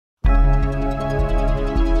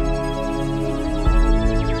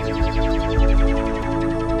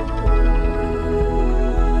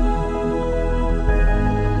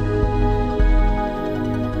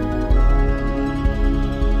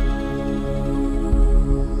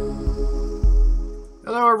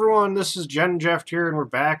everyone, this is Jeff here, and we're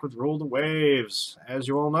back with Rule the Waves. As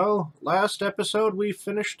you all know, last episode we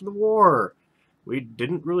finished the war. We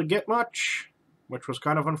didn't really get much, which was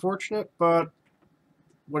kind of unfortunate, but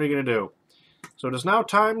what are you going to do? So it is now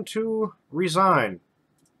time to resign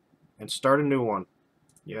and start a new one.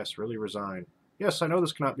 Yes, really resign. Yes, I know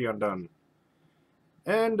this cannot be undone.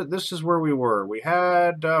 And this is where we were. We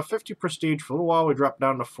had 50 prestige for a little while. We dropped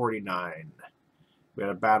down to 49. We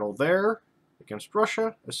had a battle there against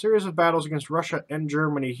Russia, a series of battles against Russia and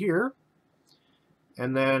Germany here,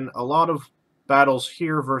 and then a lot of battles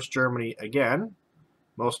here versus Germany again.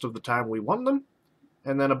 Most of the time we won them,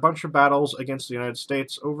 and then a bunch of battles against the United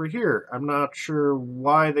States over here. I'm not sure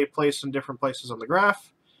why they place in different places on the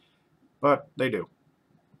graph, but they do.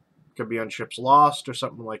 Could be on ships lost or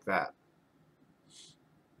something like that.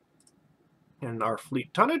 And our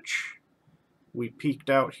fleet tonnage, we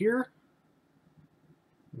peaked out here.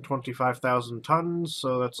 25,000 tons,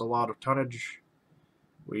 so that's a lot of tonnage.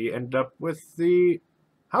 We end up with the...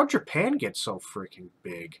 How'd Japan get so freaking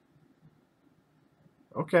big?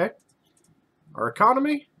 Okay. Our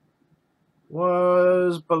economy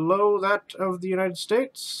was below that of the United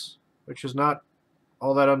States, which is not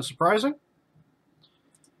all that unsurprising.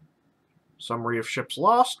 Summary of ships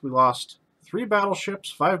lost. We lost 3 battleships,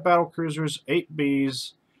 5 battlecruisers, 8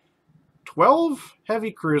 Bs, 12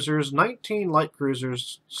 heavy cruisers, 19 light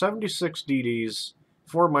cruisers, 76 DDs,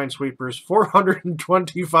 4 minesweepers,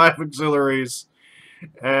 425 auxiliaries,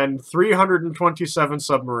 and 327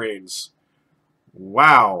 submarines.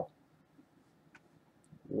 Wow.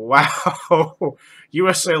 Wow.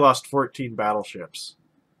 USA lost 14 battleships.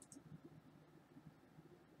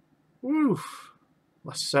 Oof.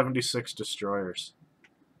 Lost 76 destroyers.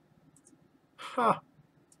 Huh.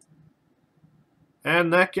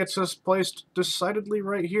 And that gets us placed decidedly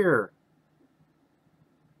right here.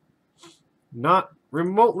 Not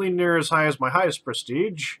remotely near as high as my highest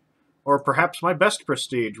prestige, or perhaps my best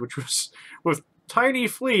prestige, which was with tiny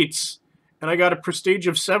fleets, and I got a prestige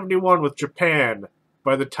of 71 with Japan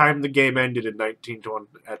by the time the game ended in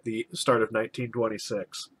at the start of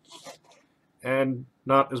 1926. And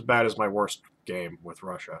not as bad as my worst game with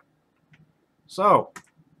Russia. So,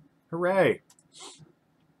 hooray.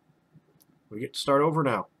 We get to start over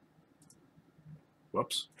now.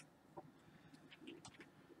 Whoops.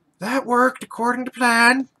 That worked according to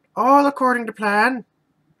plan. All according to plan.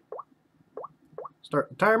 Start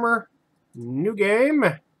the timer. New game.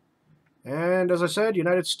 And as I said,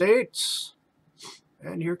 United States.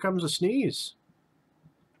 And here comes a sneeze.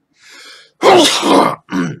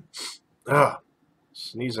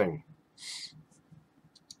 Sneezing.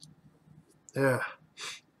 Yeah.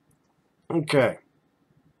 Okay.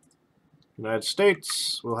 United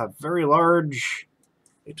States will have very large.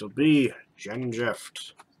 It'll be Jeff.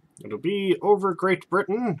 It'll be over Great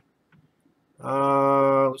Britain.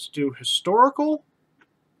 Let's do historical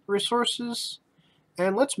resources.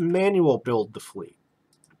 And let's manual build the fleet.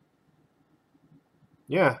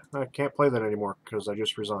 Yeah, I can't play that anymore because I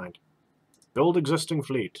just resigned. Build existing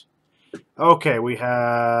fleet. Okay, we have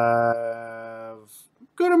a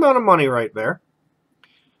good amount of money right there.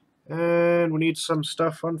 And we need some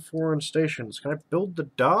stuff on foreign stations. Can I build the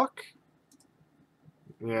dock?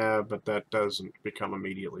 Yeah, but that doesn't become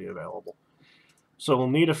immediately available. So we'll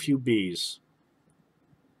need a few Bs.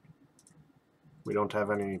 We don't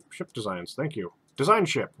have any ship designs. Thank you. Design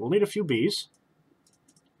ship. We'll need a few Bs.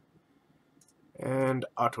 And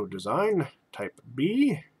auto design, type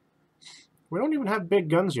B. We don't even have big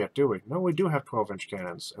guns yet, do we? No, we do have 12-inch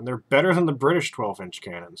cannons. And they're better than the British 12-inch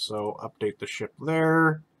cannons. So update the ship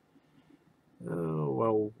there.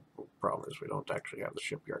 Well, the problem is we don't actually have the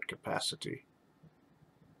shipyard capacity.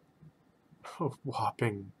 Oh,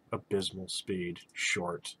 whopping abysmal speed.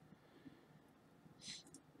 Short.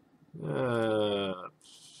 12?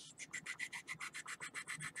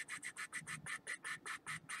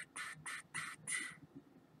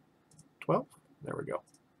 There we go.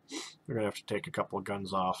 We're going to have to take a couple of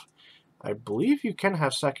guns off. I believe you can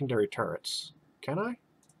have secondary turrets. Can I?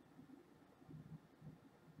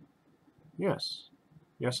 Yes.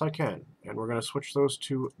 Yes, I can. And we're going to switch those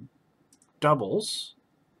to doubles.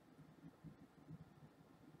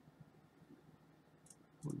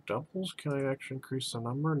 Doubles? Can I actually increase the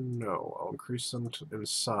number? No. I'll increase them in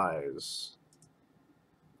size.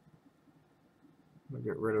 We'll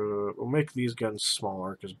get rid of... We'll make these guns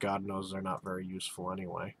smaller, because God knows they're not very useful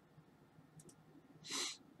anyway.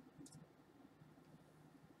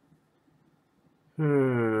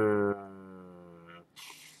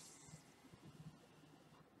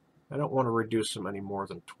 I don't want to reduce them any more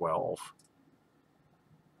than 12.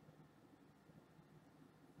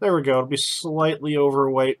 There we go. It'll be slightly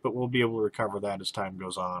overweight, but we'll be able to recover that as time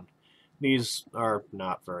goes on. These are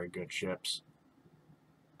not very good ships.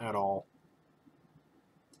 At all.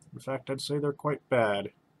 In fact, I'd say they're quite bad.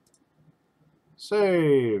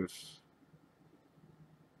 Save!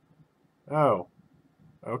 Oh.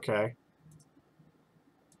 Okay.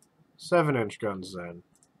 7-inch guns, then.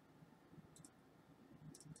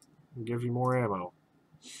 And give you more ammo.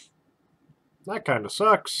 That kind of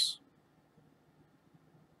sucks.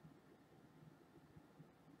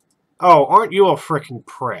 Oh, aren't you a frickin'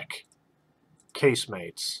 prick?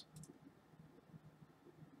 Casemates.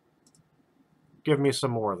 Give me some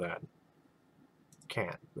more, then.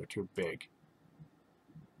 Can't. They're too big.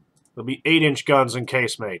 There'll be 8-inch guns and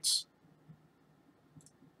casemates.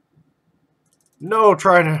 No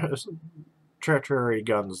treachery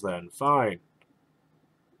guns, then. Fine.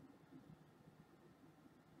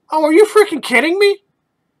 Oh, are you freaking kidding me?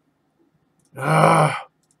 Ugh.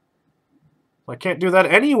 I can't do that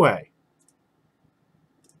anyway.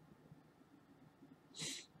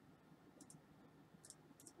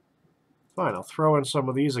 Fine, I'll throw in some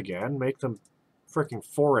of these again. Make them freaking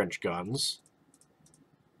 4-inch guns.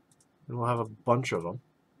 And we'll have a bunch of them.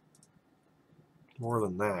 More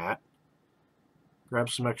than that. Grab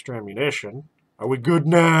some extra ammunition. Are we good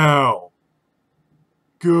now?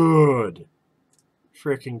 Good.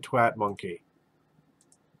 Freaking twat monkey.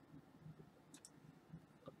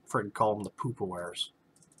 Freaking call them the poopawares.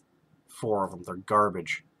 4 of them. They're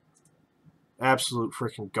garbage. Absolute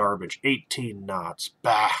freaking garbage. 18 knots.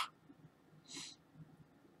 Bah.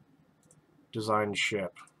 Design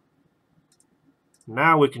ship.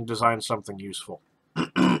 Now we can design something useful.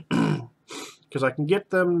 Because I can get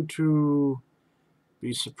them to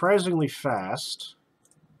be surprisingly fast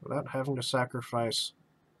without having to sacrifice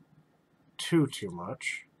too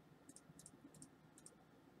much.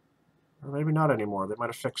 Or maybe not anymore. They might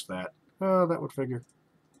have fixed that. Oh, that would figure.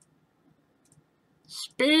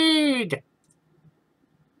 Speed!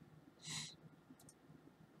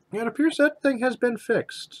 Yeah, it appears that thing has been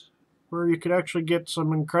fixed. Where you could actually get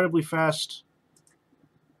some incredibly fast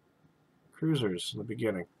cruisers in the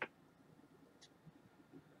beginning.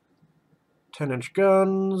 10-inch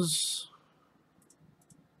guns.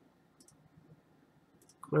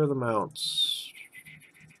 Clear the mounts.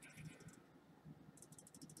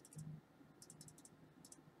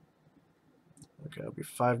 Okay, that'll be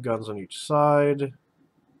 5 guns on each side.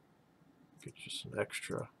 Get you some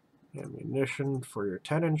extra ammunition for your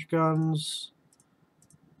 10-inch guns.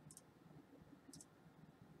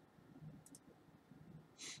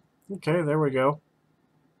 Okay, there we go.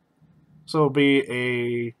 So it'll be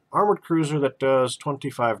a armored cruiser that does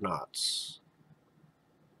 25 knots.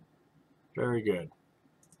 Very good.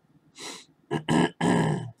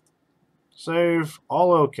 Save.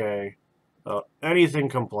 All okay. Anything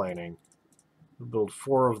complaining. We'll build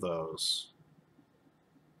 4 of those.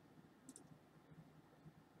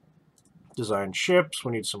 Design ships.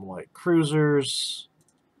 We need some light cruisers.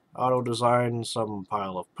 Auto design some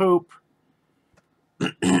pile of poop.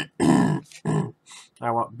 I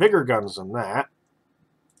want bigger guns than that.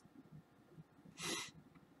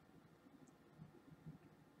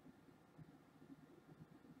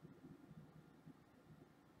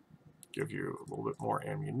 Give you a little bit more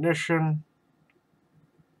ammunition.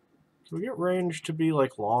 Can we get range to be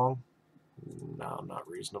like long? No, not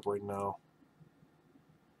reasonably, no.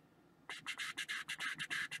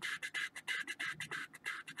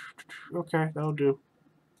 Okay, that'll do.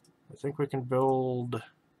 I think we can build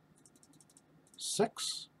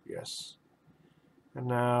 6? Yes. And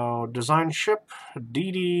now design ship,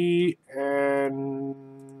 DD,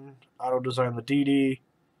 and auto design the DD.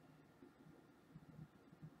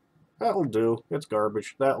 That'll do. It's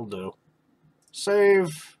garbage. That'll do.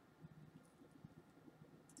 Save.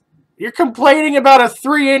 You're complaining about a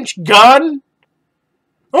 3-inch gun?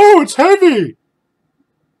 Oh, it's heavy!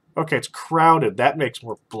 Okay, it's crowded. That makes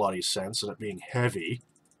more bloody sense than it being heavy.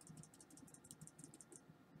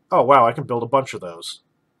 Oh, wow, I can build a bunch of those.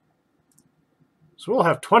 So we'll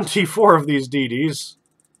have 24 of these DDs.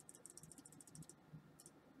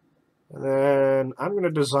 And then I'm going to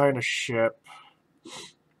design a ship.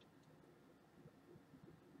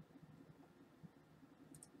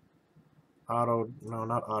 No,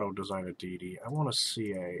 not auto design a DD. I want a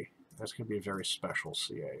CA. That's going to be a very special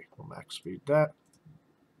CA. We'll max speed that.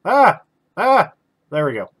 Ah! Ah! There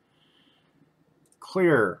we go.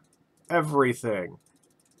 Clear everything.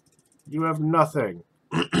 You have nothing.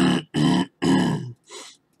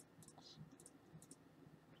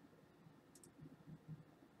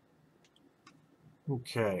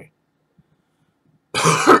 Okay.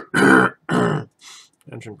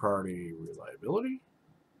 Engine priority reliability.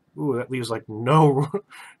 Ooh, that leaves like no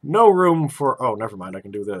room for... Oh, never mind. I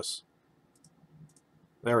can do this.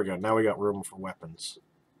 There we go. Now we got room for weapons.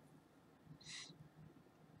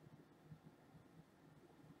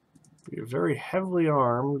 Be very heavily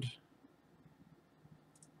armed.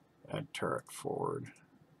 Add turret forward.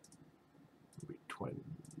 Be twin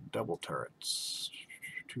double turrets.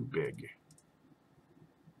 Too big.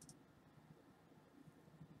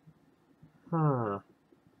 Huh.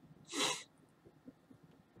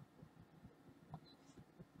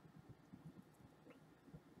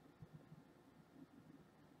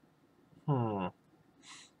 Hmm.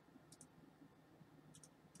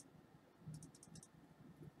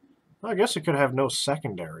 Well, I guess it could have no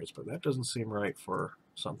secondaries, but that doesn't seem right for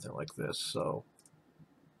something like this, so...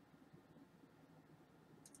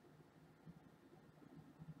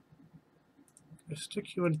 I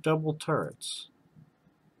stick you in double turrets.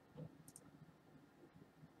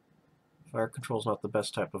 Fire control's not the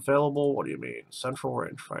best type available. What do you mean? Central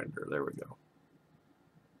rangefinder. There we go.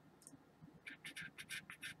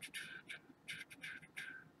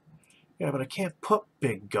 Yeah, but I can't put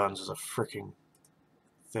big guns as a freaking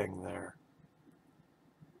thing there.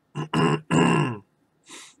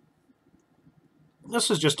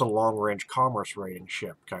 This is just a long-range commerce raiding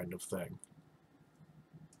ship kind of thing.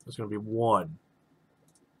 There's going to be one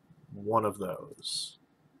of those.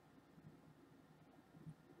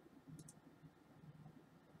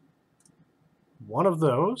 One of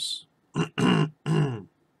those.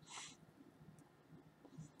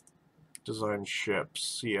 Design ship,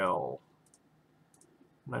 CL.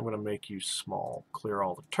 And I'm going to make you small. Clear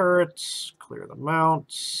all the turrets, clear the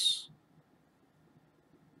mounts.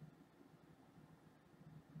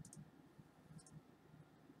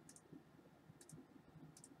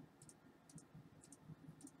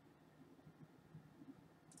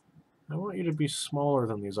 I want you to be smaller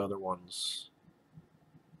than these other ones.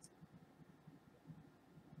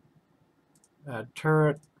 Add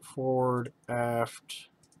turret, forward, aft,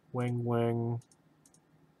 wing.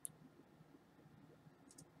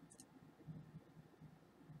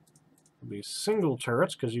 These single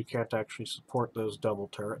turrets, because you can't actually support those double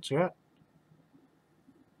turrets yet.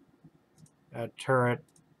 Add turret,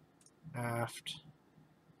 aft.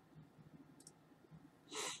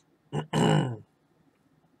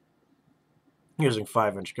 Using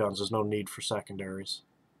 5-inch guns, there's no need for secondaries.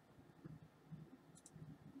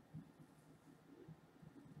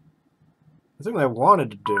 The thing that I wanted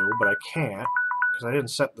to do, but I can't, because I didn't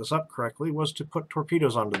set this up correctly, was to put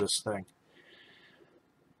torpedoes onto this thing.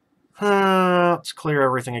 Let's clear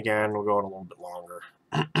everything again. We'll go on a little bit longer.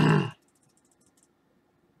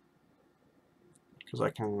 Because I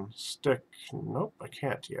can stick... Nope, I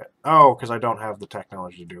can't yet. Oh, because I don't have the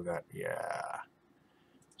technology to do that. Yeah.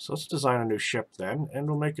 So let's design a new ship then, and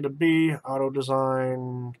we'll make it a B. Auto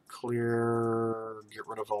design, clear, get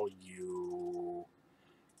rid of all U.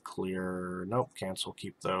 Clear, nope, cancel,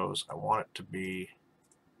 keep those. I want it to be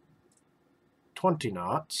 20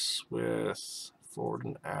 knots with forward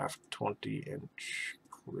and aft 20-inch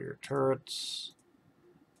clear turrets.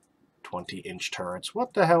 20-inch turrets.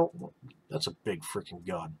 What the hell? That's a big freaking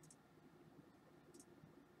gun.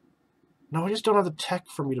 No, I just don't have the tech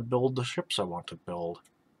for me to build the ships I want to build.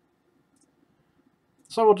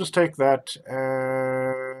 So we'll just take that and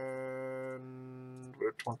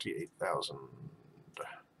we're 28,000.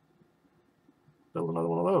 Build another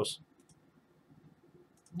one of those.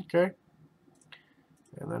 Okay.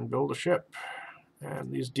 And then build a ship.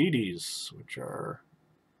 And these DDs, which are...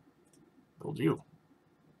 Build you.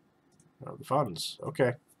 The funds.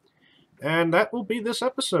 Okay. And that will be this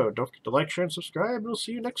episode. Don't forget to like, share, and subscribe. We'll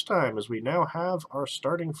see you next time, as we now have our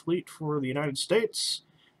starting fleet for the United States,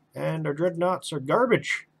 and our dreadnoughts are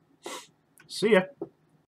garbage. See ya.